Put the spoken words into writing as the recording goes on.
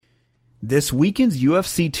This weekend's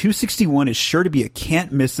UFC 261 is sure to be a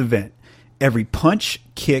can't-miss event. Every punch,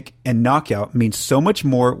 kick, and knockout means so much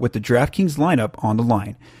more with the DraftKings lineup on the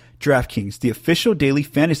line. DraftKings, the official daily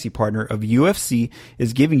fantasy partner of UFC,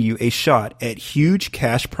 is giving you a shot at huge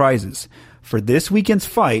cash prizes. For this weekend's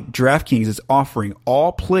fight, DraftKings is offering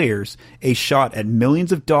all players a shot at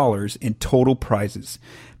millions of dollars in total prizes.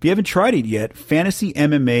 If you haven't tried it yet, Fantasy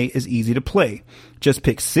MMA is easy to play. Just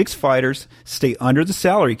pick 6 fighters, stay under the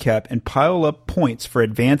salary cap, and pile up points for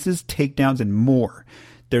advances, takedowns, and more.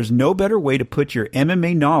 There's no better way to put your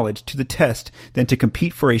MMA knowledge to the test than to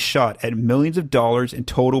compete for a shot at millions of dollars in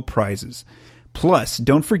total prizes. Plus,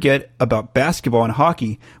 don't forget about basketball and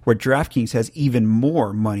hockey, where DraftKings has even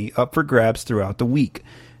more money up for grabs throughout the week.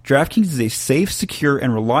 DraftKings is a safe, secure,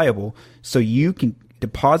 and reliable, so you can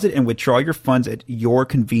deposit and withdraw your funds at your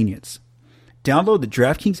convenience. Download the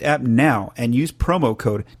DraftKings app now and use promo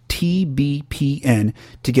code TBPN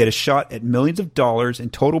to get a shot at millions of dollars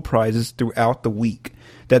in total prizes throughout the week.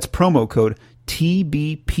 That's promo code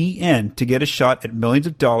TBPN to get a shot at millions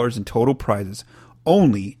of dollars in total prizes,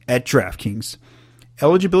 only at DraftKings.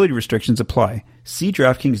 Eligibility restrictions apply. See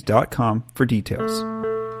DraftKings.com for details.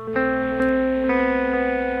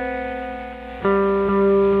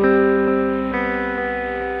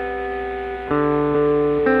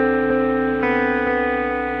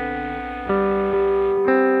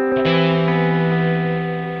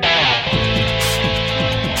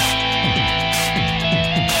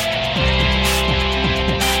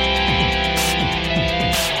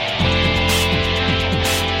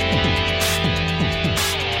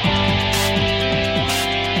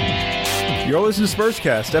 You're listening to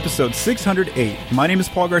Spurscast, episode 608. My name is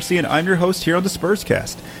Paul Garcia, and I'm your host here on the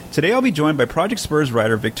Spurscast. Today I'll be joined by Project Spurs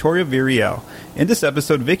writer Victoria Villarreal. In this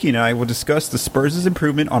episode, Vicky and I will discuss the Spurs'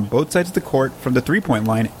 improvement on both sides of the court from the three-point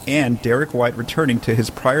line and Derrick White returning to his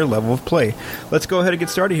prior level of play. Let's go ahead and get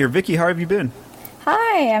started here. Vicky, how have you been?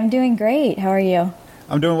 Hi, I'm doing great. How are you?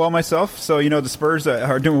 I'm doing well myself. So, the Spurs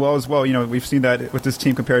are doing well as well. We've seen that with this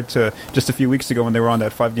team compared to just a few weeks ago when they were on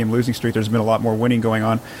that 5-game losing streak. There's been a lot more winning going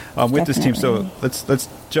on with this team. So let's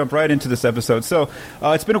jump right into this episode. So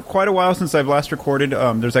it's been quite a while since I've last recorded.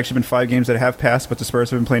 There's actually been 5 games that have passed, but the Spurs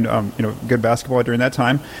have been playing good basketball during that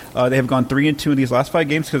time. They have gone 3-2 in these last 5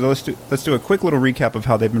 games. Because let's do a quick little recap of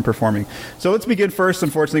how they've been performing. So let's begin first,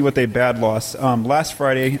 unfortunately, with a bad loss. Last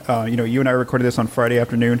Friday, you and I recorded this on Friday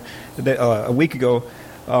afternoon a week ago.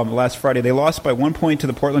 Last Friday, they lost by 1 point to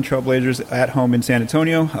the Portland Trail Blazers at home in San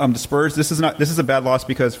Antonio. The Spurs, this is a bad loss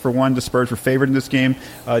because, for one, the Spurs were favored in this game.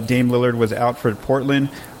 Dame Lillard was out for Portland.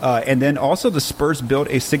 And then also the Spurs built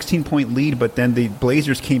a 16-point lead, but then the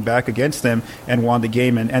Blazers came back against them and won the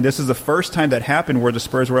game. And this is the first time that happened where the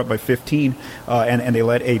Spurs were up by 15 and they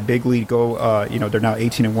let a big lead go. They're now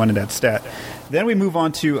 18-1 in that stat. Then we move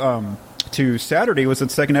on to Saturday. Was the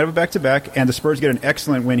second night of a back-to-back, and the Spurs get an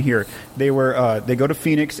excellent win here. They go to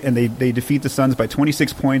Phoenix, and they defeat the Suns by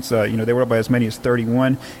 26 points. They were up by as many as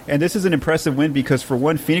 31. And this is an impressive win because, for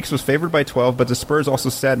one, Phoenix was favored by 12, but the Spurs also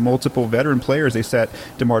sat multiple veteran players. They sat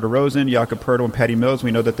DeMar DeRozan, Jakob Poeltl, and Patty Mills.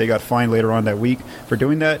 We know that they got fined later on that week for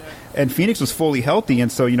doing that. And Phoenix was fully healthy, and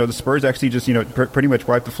so, the Spurs actually just, pretty much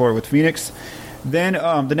wiped the floor with Phoenix. Then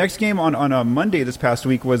the next game on Monday this past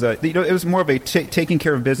week was it was more of a taking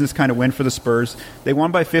care of business kind of win for the Spurs. They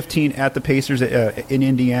won by 15 at the Pacers in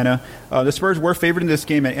Indiana. The Spurs were favored in this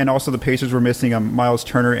game, and also the Pacers were missing Miles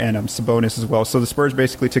Turner and Sabonis as well. So the Spurs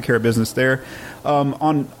basically took care of business there.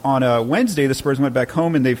 On Wednesday, the Spurs went back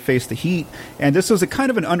home and they faced the Heat, and this was a kind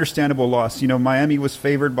of an understandable loss. Miami was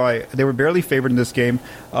favored they were barely favored in this game,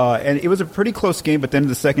 and it was a pretty close game. But then in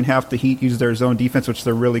the second half, the Heat used their zone defense, which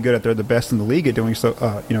they're really good at. They're the best in the league at doing so,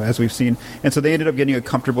 as we've seen. And so they ended up getting a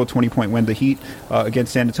comfortable 20-point win, the Heat,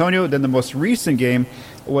 against San Antonio. Then the most recent game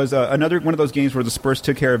was another one of those games where the Spurs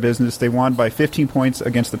took care of business. They won by 15 points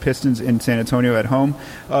against the Pistons in San Antonio at home.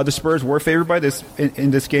 The Spurs were favored by this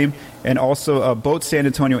in this game, and also both San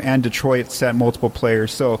Antonio and Detroit sat multiple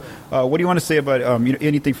players. So what do you want to say about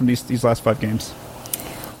anything from these last 5 games?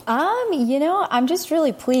 I'm just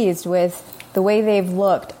really pleased with the way they've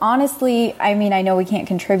looked. Honestly, I know we can't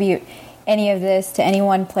contribute any of this to any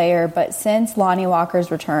one player, but since Lonnie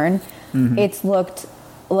Walker's return, it's looked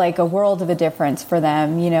like a world of a difference for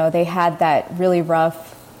them. They had that really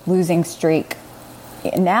rough losing streak.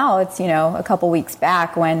 Now it's, a couple weeks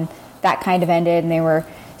back when that kind of ended and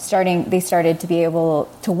they started to be able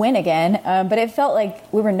to win again. But it felt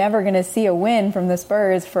like we were never going to see a win from the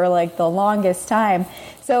Spurs for the longest time.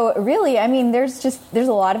 So really, there's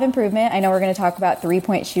a lot of improvement. I know we're going to talk about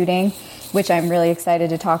 3-point shooting which I'm really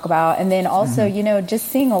excited to talk about. And then also, just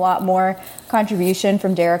seeing a lot more contribution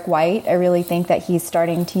from Derrick White. I really think that he's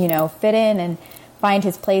starting to, fit in and find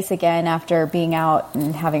his place again after being out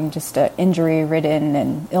and having just an injury-ridden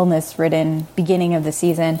and illness-ridden beginning of the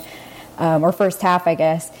season, or first half, I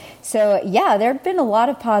guess. So, yeah, there have been a lot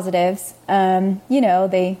of positives. They're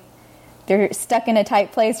stuck in a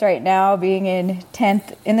tight place right now, being in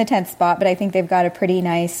the 10th spot, but I think they've got a pretty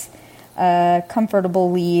nice,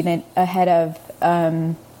 comfortable lead ahead of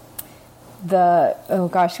who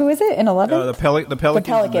is it in 11th? The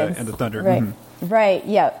Pelicans and the Thunder. Right, right,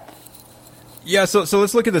 yeah. Yeah, so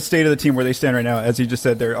let's look at the state of the team where they stand right now. As you just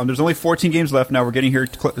said, there's only 14 games left now. We're getting here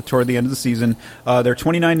toward the end of the season. They're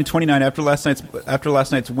 29-29 after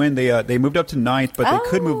last night's win. They moved up to 9th, but they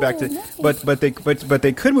could move back to nice. but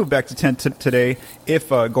they could move back to 10th today if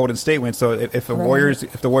Golden State wins. So if the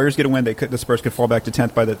Warriors get a win, the Spurs could fall back to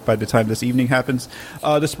 10th by the time this evening happens.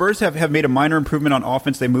 The Spurs have made a minor improvement on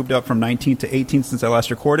offense. They moved up from 19th to 18th since I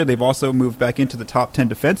last recorded. They've also moved back into the top 10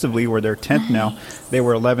 defensively, where they're 10th now. They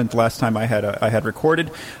were 11th last time I had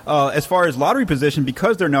recorded. As far as lottery position,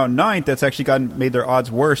 because they're now 9th, that's actually made their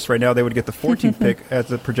odds worse. Right now, they would get the 14th pick as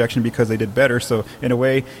the projection because they did better. So, in a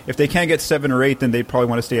way, if they can't get 7 or 8, then they'd probably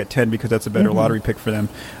want to stay at 10 because that's a better lottery pick for them,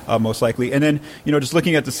 most likely. And then, just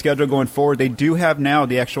looking at the schedule going forward, they do have now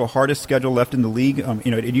the actual hardest schedule left in the league.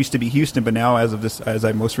 It used to be Houston, but now, as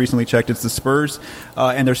I most recently checked, it's the Spurs.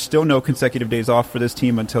 And there's still no consecutive days off for this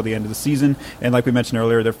team until the end of the season. And like we mentioned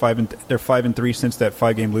earlier, they're 5-3 since that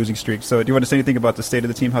 5-game losing streak. So, do you want to say anything about the state of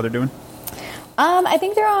the team, how they're doing? I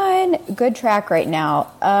think they're on good track right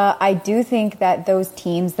now. I do think that those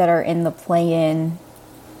teams that are in the play-in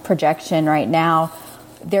projection right now,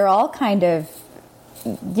 they're all kind of,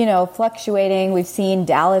 fluctuating. We've seen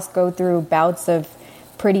Dallas go through bouts of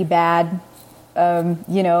pretty bad,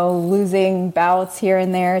 losing bouts here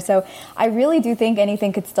and there. So I really do think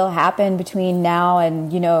anything could still happen between now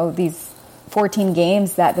and, these 14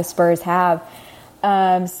 games that the Spurs have.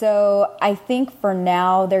 So I think for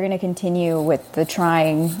now they're going to continue with the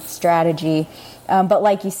trying strategy. But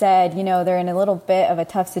like you said, they're in a little bit of a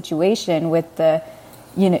tough situation with the,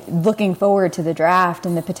 looking forward to the draft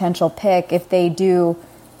and the potential pick. If they do,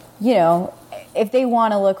 if they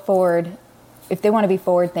want to look forward, if they want to be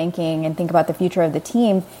forward thinking and think about the future of the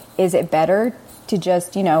team, is it better to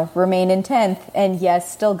just, remain in 10th and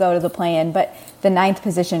yes, still go to the play-in, but the 9th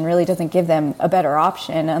position really doesn't give them a better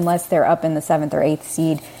option unless they're up in the 7th or 8th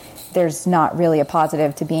seed. There's not really a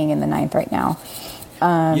positive to being in the 9th right now.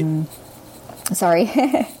 Sorry.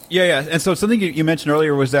 Yeah. And so something you mentioned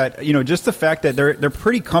earlier was that, just the fact that they're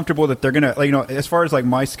pretty comfortable that they're going to, as far as like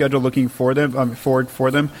my schedule looking for them, forward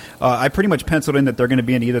for them, I pretty much penciled in that they're going to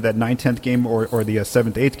be in either that 9th, 10th game or the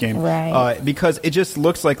 7th, 8th game. Right. Because it just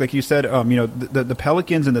looks like you said, the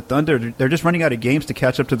Pelicans and the Thunder, they're just running out of games to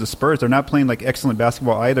catch up to the Spurs. They're not playing like excellent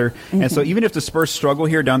basketball either. Mm-hmm. And so even if the Spurs struggle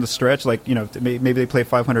here down the stretch, like, maybe they play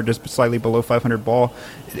 500, just slightly below 500 ball,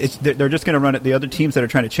 they're just going to run it. The other teams that are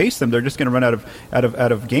trying to chase them, they're just going to run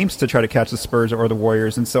out of games to try to catch the Spurs or the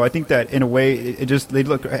Warriors. And so I think that in a way they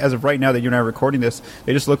look, as of right now that you and I are recording this,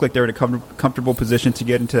 they just look like they're in a comfortable position to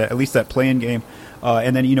get into at least that play-in game.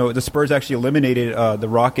 And then, the Spurs actually eliminated the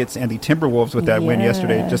Rockets and the Timberwolves with that win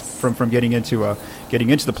yesterday, just from getting into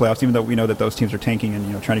the playoffs, even though we know that those teams are tanking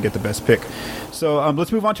and, trying to get the best pick. So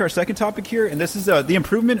let's move on to our second topic here. And this is the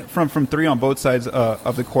improvement from three on both sides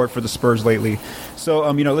of the court for the Spurs lately. So,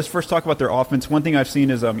 let's first talk about their offense. One thing I've seen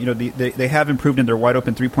is, they have improved in their wide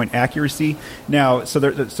open 3-point accuracy. Now, so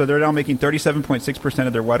they're now making 37.6%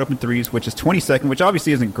 of their wide open threes, which is 22nd, which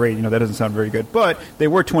obviously isn't great. That doesn't sound very good, but they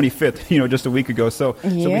were 25th, just a week ago. So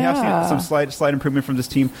we have seen some slight improvement from this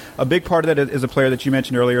team. A big part of that is a player that you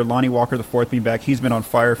mentioned earlier, Lonnie Walker, the fourth being back. He's been on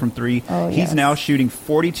fire from three. He's now shooting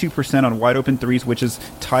 42% on wide open threes, which is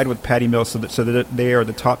tied with Patty Mills. So that they are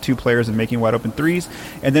the top two players in making wide open threes.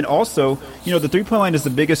 And then also, the 3-point line is the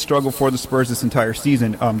biggest struggle for the Spurs this entire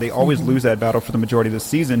season. They always lose that battle for the majority of the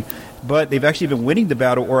season, but they've actually been winning the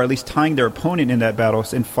battle, or at least tying their opponent in that battle.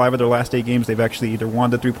 So in 5 of their last 8 games, they've actually either won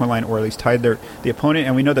the 3-point line or at least tied the opponent.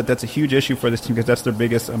 And we know that that's a huge issue for this team because that's their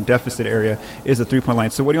biggest deficit area is the 3-point line.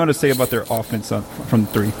 So what do you want to say about their offense from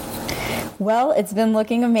 3? Well, it's been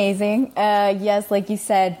looking amazing. Yes, like you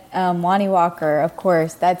said, Lonnie Walker, of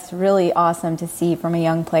course, that's really awesome to see from a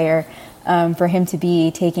young player, for him to be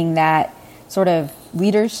taking that sort of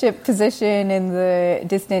leadership position in the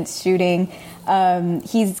distance shooting.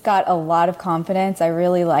 He's got a lot of confidence. I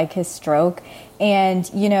really like his stroke. And,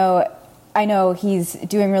 I know he's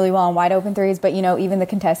doing really well on wide open threes, but, even the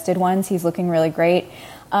contested ones, he's looking really great.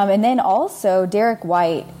 And then also Derrick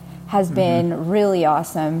White has been really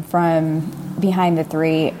awesome from behind the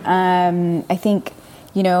three. I think,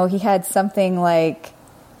 he had something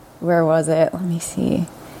where was it? Let me see.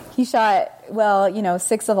 He shot,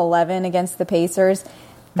 6 of 11 against the Pacers.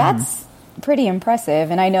 That's pretty impressive.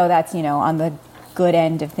 And I know that's, on the good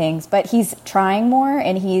end of things. But he's trying more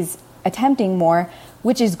and he's attempting more,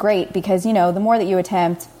 which is great because, the more that you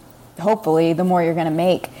attempt, hopefully, the more you're going to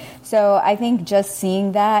make. So I think just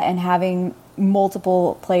seeing that and having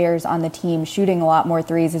multiple players on the team shooting a lot more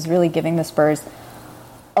threes is really giving the Spurs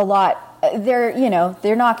a lot.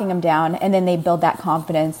 They're knocking them down, and then they build that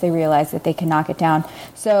confidence. They realize that they can knock it down.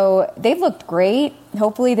 So they've looked great.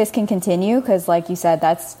 Hopefully this can continue because, like you said,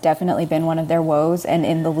 that's definitely been one of their woes. And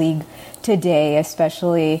in the league today,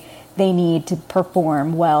 especially, they need to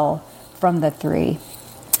perform well from the three.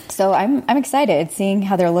 So I'm excited seeing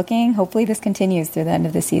how they're looking. Hopefully this continues through the end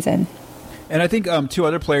of the season. And I think two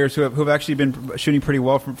other players who have actually been shooting pretty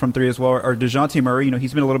well from three as well are DeJounte Murray.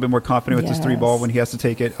 He's been a little bit more confident with his three ball when he has to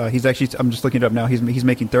take it. He's actually, I'm just looking it up now, he's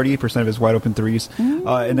making 38% of his wide open threes.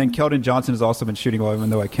 And then Keldon Johnson has also been shooting well, even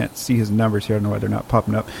though I can't see his numbers here. I don't know why they're not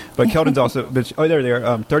popping up. But Keldon's also been, there they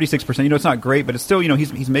are, 36%. It's not great, but it's still,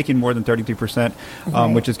 he's making more than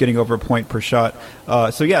 33%, which is getting over a point per shot.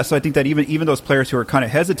 So I think that even those players who are kind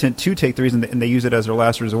of hesitant to take threes and they use it as their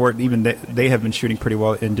last resort, even they have been shooting pretty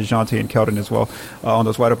well in DeJounte and Keldon as well on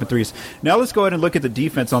those wide open threes. Now let's go ahead and look at the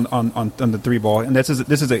defense on the three ball, and this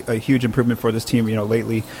is a huge improvement for this team.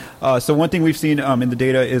 Lately. So one thing we've seen in the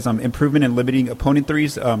data is improvement in limiting opponent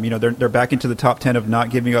threes. They're back into the top 10 of not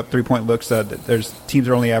giving up 3-point looks. There's teams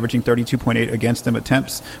are only averaging 32.8 against them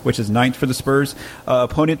attempts, which is 9th for the Spurs.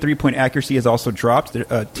 Opponent 3-point accuracy has also dropped.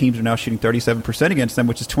 Teams are now shooting 37% against them,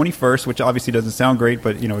 which is 21st, which obviously doesn't sound great,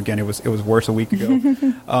 but again, it was worse a week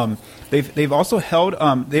ago. They've also held.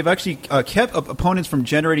 They've actually kept opponents from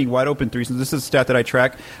generating wide open threes. And this is a stat that I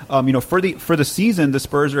track. For the season, the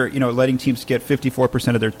Spurs are letting teams get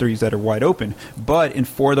 54% of their threes that are wide open. But in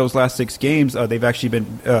 4 of those last 6 games, they've actually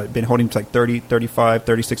been holding to 30, 35,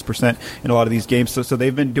 36% in a lot of these games. So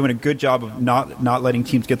they've been doing a good job of not letting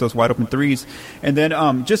teams get those wide open threes. And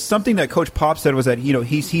then just something that Coach Pop said was that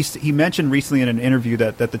he mentioned recently in an interview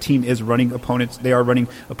that the team is running opponents. They are running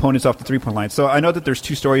opponents off the 3-point line. So I know that there's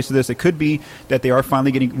 2 stories to this. It could be that they are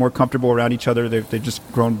finally getting more comfortable around each other. They've just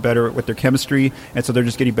grown better with their chemistry, and so they're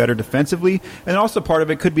just getting better defensively. And also part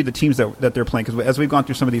of it could be the teams that they're playing, because as we've gone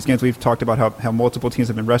through some of these games, we've talked about how multiple teams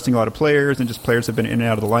have been resting a lot of players, and just players have been in and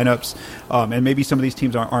out of the lineups. And maybe some of these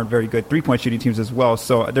teams aren't very good 3-point shooting teams as well.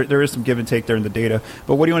 So there is some give and take there in the data.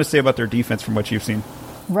 But what do you want to say about their defense from what you've seen?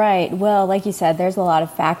 Right. Well, like you said, there's a lot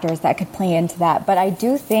of factors that could play into that. But I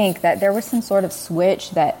do think that there was some sort of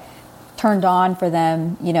switch that turned on for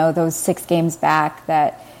them, those 6 games back,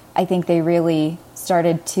 that I think they really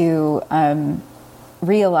started to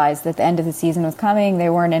realize that the end of the season was coming. They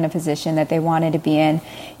weren't in a position that they wanted to be in.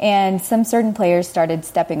 And some certain players started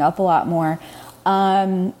stepping up a lot more.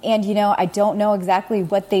 And, I don't know exactly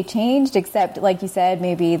what they changed, except, like you said,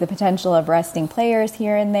 maybe the potential of resting players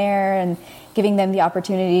here and there and giving them the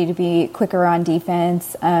opportunity to be quicker on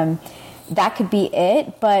defense. That could be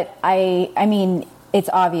it. But I mean, it's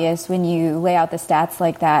obvious when you lay out the stats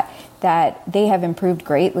like that they have improved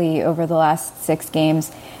greatly over the last 6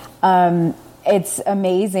 games. It's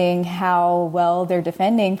amazing how well they're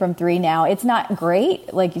defending from 3 now. It's not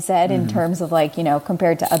great, like you said, in terms of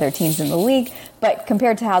compared to other teams in the league, but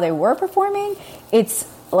compared to how they were performing, it's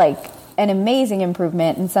like an amazing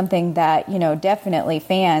improvement and something that, definitely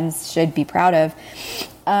fans should be proud of.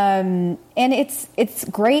 And it's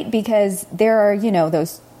great because there are,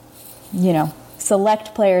 those,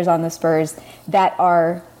 select players on the Spurs that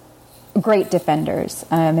are great defenders.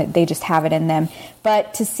 They just have it in them.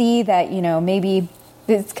 But to see that, maybe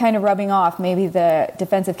it's kind of rubbing off. Maybe the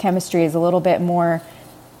defensive chemistry is a little bit more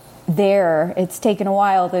there. It's taken a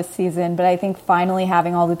while this season, but I think finally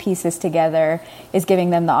having all the pieces together is giving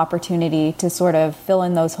them the opportunity to sort of fill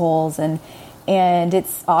in those holes. And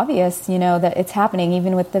it's obvious, that it's happening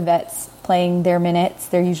even with the vets playing their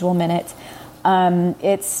usual minutes.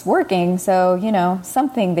 It's working. So,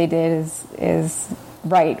 something they did is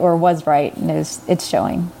right, or was right, and it's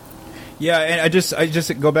showing. Yeah, and I just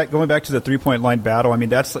going back to the 3-point line battle. I mean,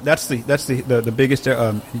 that's the biggest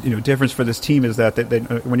difference for this team is that they,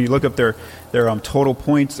 when you look up their total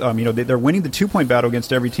points, they're winning the 2-point battle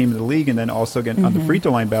against every team in the league, and then also again on the free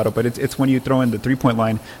throw line battle. But it's when you throw in the 3-point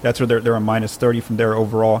line, that's where they're on minus 30 from there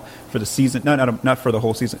overall for the season. Not for the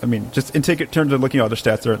whole season. I mean, just in terms of looking at other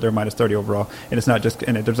stats, they're minus 30 overall, and it's not just.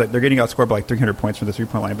 And they're getting outscored by 300 points from the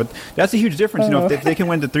 3-point line. But that's a huge difference. If they can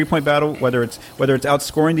win the 3-point battle, whether it's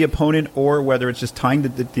outscoring the opponent or whether it's just tying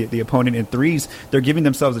the opponent in threes, they're giving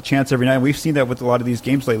themselves a chance every night. And we've seen that with a lot of these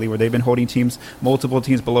games lately where they've been holding multiple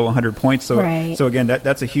teams below 100 points. So again,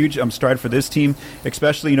 that's a huge stride for this team,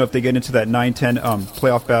 especially, if they get into that 9-10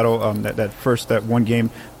 playoff battle, that one game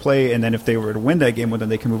play, and then if they were to win that game, well, then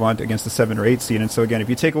they can move on against the 7 or 8 seed. And so again, if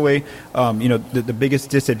you take away the biggest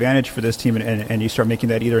disadvantage for this team and you start making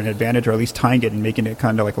that either an advantage or at least tying it and making it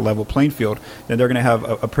kind of like a level playing field, then they're going to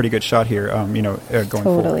have a pretty good shot here going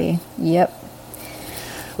forward. Totally. Yep.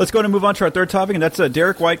 Let's go and move on to our third topic, and that's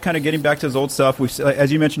Derrick White kind of getting back to his old self.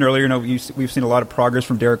 As you mentioned earlier, we've seen a lot of progress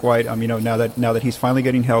from Derrick White. Now that he's finally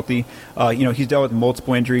getting healthy, he's dealt with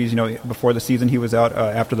multiple injuries. Before the season, he was out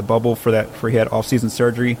after the bubble for he had off-season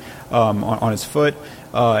surgery on his foot.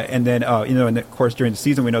 And then, and of course, during the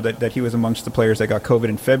season, we know that he was amongst the players that got COVID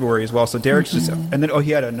in February as well. So Derrick's just, and then,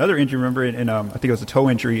 he had another injury, remember, in I think it was a toe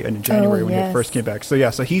injury in January when he first came back. So,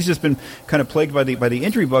 so he's just been kind of plagued by the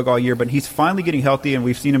injury bug all year, but he's finally getting healthy, and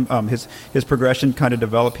we've seen him, his progression kind of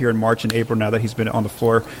develop here in March and April now that he's been on the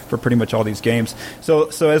floor for pretty much all these games. So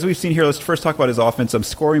as we've seen here, let's first talk about his offense.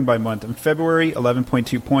 Scoring by month. In February,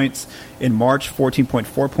 11.2 points. In March,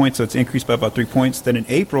 14.4 points, so it's increased by about 3 points. Then in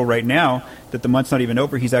April, right now, that the month's not even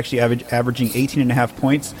over, he's actually averaging 18.5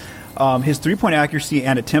 points. His three-point accuracy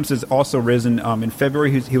and attempts has also risen. In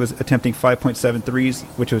February, he was attempting 5.7 threes,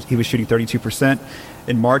 he was shooting 32%.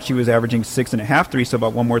 In March, he was averaging 6.5 threes, so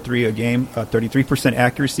about one more three a game, 33%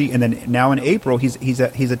 accuracy. And then now in April, he's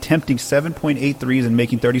attempting 7.8 threes and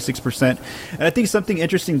making 36%. And I think something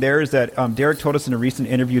interesting there is that Derrick told us in a recent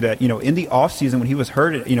interview that in the offseason when he was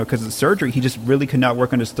hurt, because of the surgery, he just really could not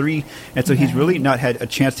work on his three, and so he's really not had a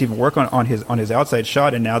chance to even work on his outside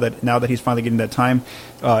shot. And now that he's finally getting that time,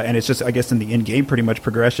 and it's just, I guess, in the in-game pretty much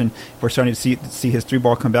progression, we're starting to see his three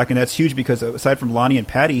ball come back, and that's huge because aside from Lonnie and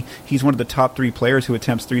Patty, he's one of the top three players who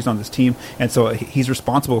attempts threes on this team, and so he's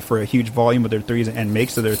responsible for a huge volume of their threes and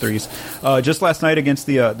makes of their threes. Just last night against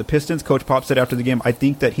the Pistons, Coach Pop said after the game, I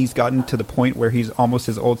think that he's gotten to the point where he's almost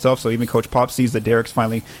his old self, so even Coach Pop sees that Derrick's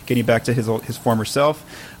finally getting back to his former self.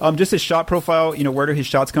 Just his shot profile, where do his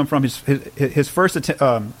shots come from? His first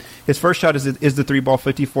shot is the three ball.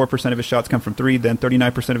 54% of his shots come from three, then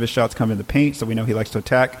 39% of his shots come in the paint, so we know he likes to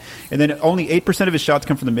attack, and then only 8% of his shots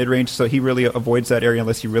come from the mid-range, so he really avoids that area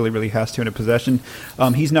unless he really, really has to in a possession.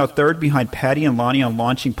 He's now third behind Patty and Lonnie on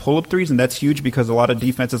launching pull-up threes, and that's huge because a lot of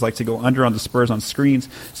defenses like to go under on the Spurs on screens,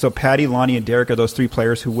 so Patty, Lonnie, and Derrick are those three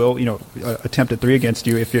players who will attempt a three against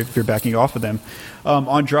you if you're backing off of them.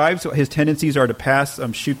 On drives, his tendencies are to pass,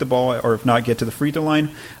 shoot the ball, or if not, get to the free throw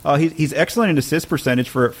line. He's excellent in assist percentage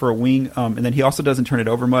for a wing, and then he also doesn't turn it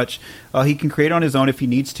over much. He can create on his own if he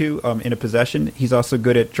needs to in a possession. He's also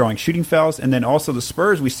good at drawing shooting fouls, and then also the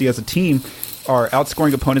Spurs we see as a team are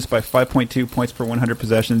outscoring opponents by 5.2 points per 100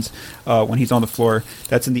 possessions when he's on the floor.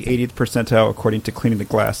 That's in the 80th percentile according to Cleaning the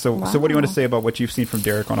Glass. So what do you want to say about what you've seen from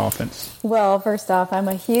Derrick on offense? Well, first off, I'm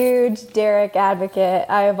a huge Derrick advocate.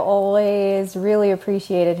 I have always really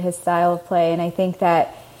appreciated his style of play, and I think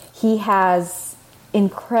that he has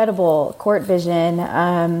incredible court vision.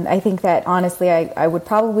 I think that, honestly, I would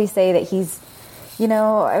probably say that he's, I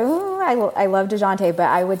love DeJounte, but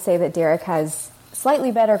I would say that Derrick has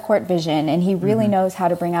slightly better court vision, and he really knows how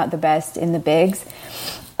to bring out the best in the bigs.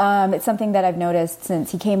 It's something that I've noticed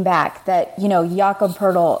since he came back, that, Jakob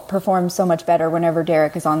Poeltl performs so much better whenever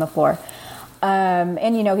Derrick is on the floor. And,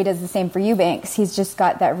 he does the same for Eubanks. He's just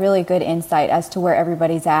got that really good insight as to where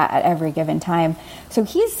everybody's at every given time. So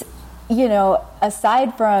he's,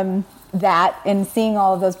 aside from that and seeing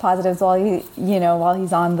all of those positives while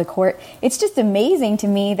he's on the court, it's just amazing to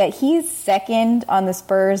me that he's second on the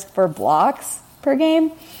Spurs for blocks per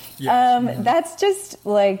game. Yes. That's just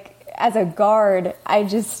as a guard, that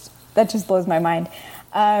just blows my mind.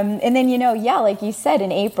 And then, like you said,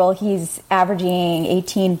 in April, he's averaging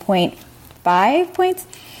 18.5 points.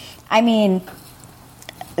 I mean,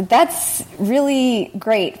 that's really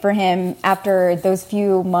great for him after those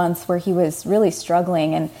few months where he was really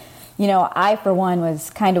struggling. And, I, for one, was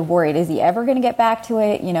kind of worried. Is he ever going to get back to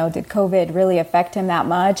it? Did COVID really affect him that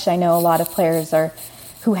much? I know a lot of players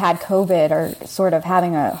who had COVID are sort of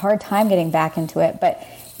having a hard time getting back into it, but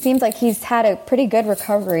it seems like he's had a pretty good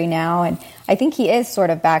recovery now, and I think he is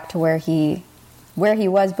sort of back to where he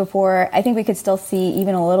was before. I think we could still see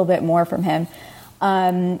even a little bit more from him,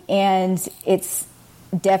 and it's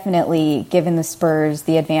definitely given the Spurs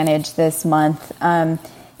the advantage this month, and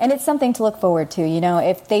it's something to look forward to.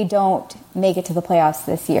 If they don't make it to the playoffs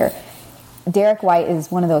this year, Derrick White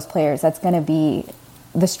is one of those players that's going to be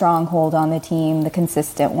the stronghold on the team, the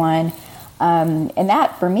consistent one. And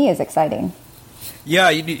that, for me, is exciting.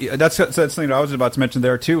 Yeah, that's something that I was about to mention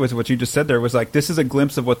there too. Was what you just said there was like this is a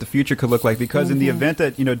glimpse of what the future could look like because in the event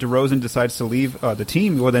that DeRozan decides to leave the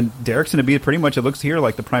team, well then Derrick's going to be pretty much it looks here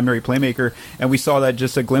like the primary playmaker, and we saw that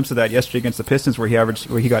just a glimpse of that yesterday against the Pistons where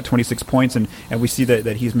he got 26 points and we see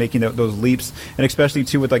that he's making those leaps, and especially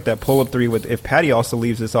too with like that pull up three with if Patty also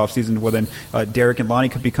leaves this offseason, well then Derrick and Lonnie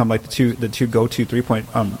could become like the two go-to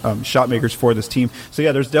 3-point shot makers for this team. So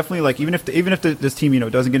yeah, there's definitely like even if this team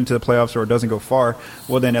doesn't get into the playoffs or doesn't go far,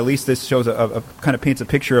 well then at least this shows a kind of paints a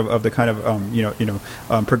picture of the kind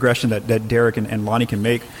of progression that Derrick and Lonnie can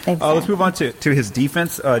make. Exactly. Let's move on to his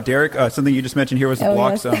defense. Derrick, something you just mentioned here was the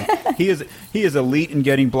blocks. Yes. He is elite in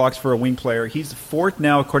getting blocks for a wing player. He's fourth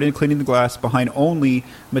now according to Cleaning the Glass behind only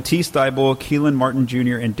Matisse Thybulle, Keelan Martin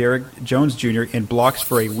Jr. and Derrick Jones Jr. in blocks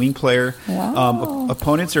for a wing player. Wow.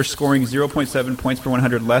 Opponents are scoring 0.7 points per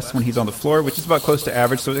 100 less when he's on the floor, which is about close to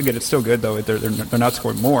average. So again, it's still good though. They're not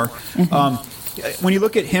scoring more. When you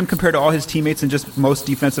look at him compared to all his teammates and just most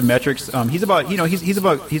defensive metrics, he's about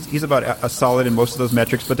a solid in most of those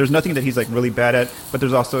metrics. But there's nothing that he's like really bad at. But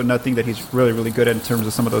there's also nothing that he's really good at in terms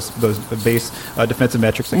of some of those base defensive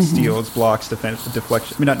metrics like steals, blocks,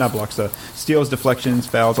 deflection. I mean not blocks, steals, deflections,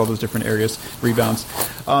 fouls, all those different areas, rebounds.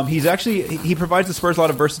 He provides the Spurs a lot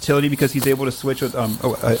of versatility because he's able to switch with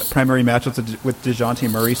primary matchups with DeJounte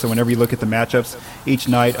Murray. So whenever you look at the matchups each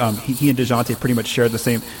night, he and DeJounte pretty much share the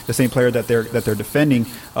same player that they're defending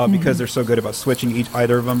because they're so good about switching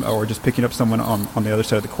either of them or just picking up someone on the other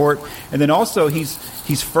side of the court. And then also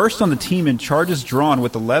he's first on the team in charges drawn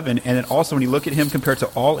with 11, and then also when you look at him compared to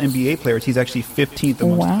all NBA players, he's actually 15th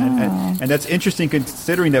amongst and that's interesting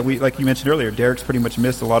considering that like you mentioned earlier, Derrick's pretty much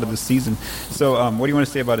missed a lot of this season. So what do you want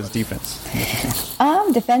to say about his defense?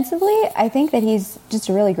 Defensively, I think that he's just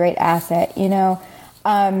a really great asset,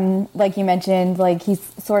 like you mentioned, like he's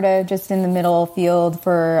sort of just in the middle field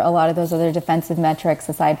for a lot of those other defensive metrics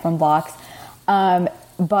aside from blocks.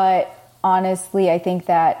 But honestly, I think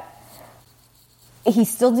that he's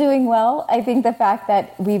still doing well. I think the fact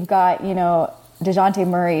that we've got, DeJounte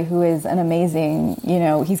Murray, who is an amazing,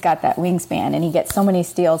 he's got that wingspan and he gets so many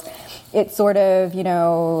steals. It sort of,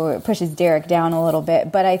 pushes Derrick down a little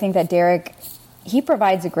bit. But I think that Derrick, he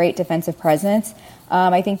provides a great defensive presence.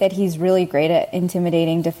 I think that he's really great at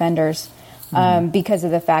intimidating defenders because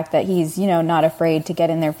of the fact that he's, not afraid to get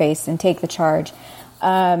in their face and take the charge.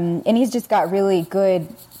 And he's just got really good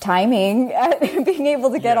timing at being able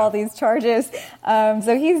to get all these charges.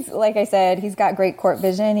 So he's, like I said, he's got great court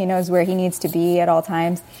vision. He knows where he needs to be at all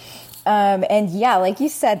times. And yeah, like you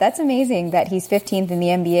said, that's amazing that he's 15th in the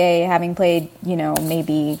NBA, having played,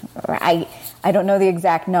 maybe I don't know the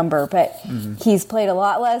exact number, but he's played a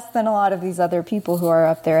lot less than a lot of these other people who are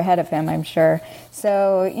up there ahead of him, I'm sure.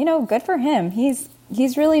 So, good for him. He's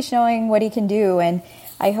really showing what he can do, and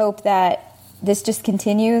I hope that this just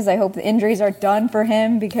continues. I hope the injuries are done for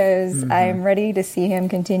him because I'm ready to see him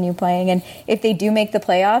continue playing. And if they do make the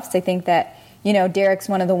playoffs, I think that, Derrick's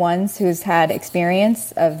one of the ones who's had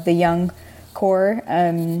experience of the young core.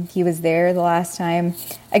 He was there the last time.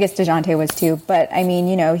 I guess DeJounte was too. But, I mean,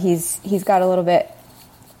 he's got a little bit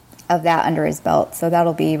of that under his belt. So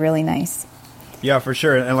that'll be really nice. Yeah, for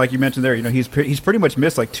sure. And like you mentioned there, he's pretty much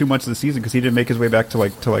missed like 2 months of the season because he didn't make his way back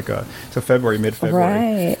to February,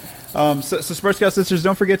 mid-February. Right. So Spurscast listeners,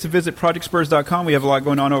 don't forget to visit ProjectSpurs.com. We have a lot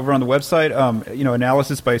going on over on the website.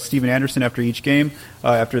 Analysis by Steven Anderson after each game,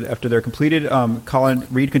 after they're completed. Colin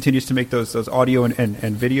Reed continues to make those audio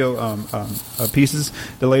and video pieces.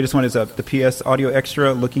 The latest one is the PS Audio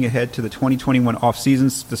Extra, looking ahead to the 2021 off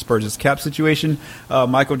seasons, the Spurs' cap situation.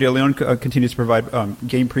 Michael DeLeon continues to provide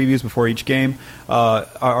game previews before each game.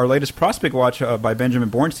 Our latest prospect watch by Benjamin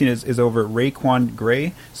Bornstein is over Raekwon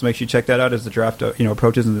Gray. So make sure you check that out as the draft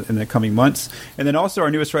approaches in the coming months. And then also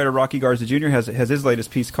our newest writer, Rocky Garza Jr., has his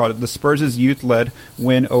latest piece called "The Spurs' Youth-Led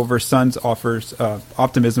Win Over Suns Offers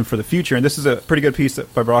Optimism for the Future." And this is a pretty good piece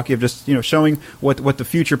by Rocky of just showing what the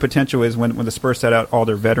future potential is when the Spurs set out all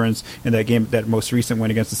their veterans in that game, that most recent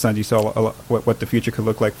win against the Suns. You saw what the future could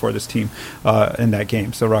look like for this team in that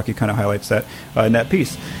game. So Rocky kind of highlights that in that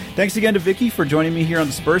piece. Thanks again to Vicky for joining me here on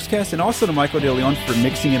the Spurscast, and also to Michael DeLeon for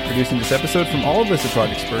mixing and producing this episode. From all of us at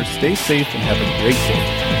Project Spurs, stay safe and have a great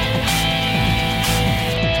day.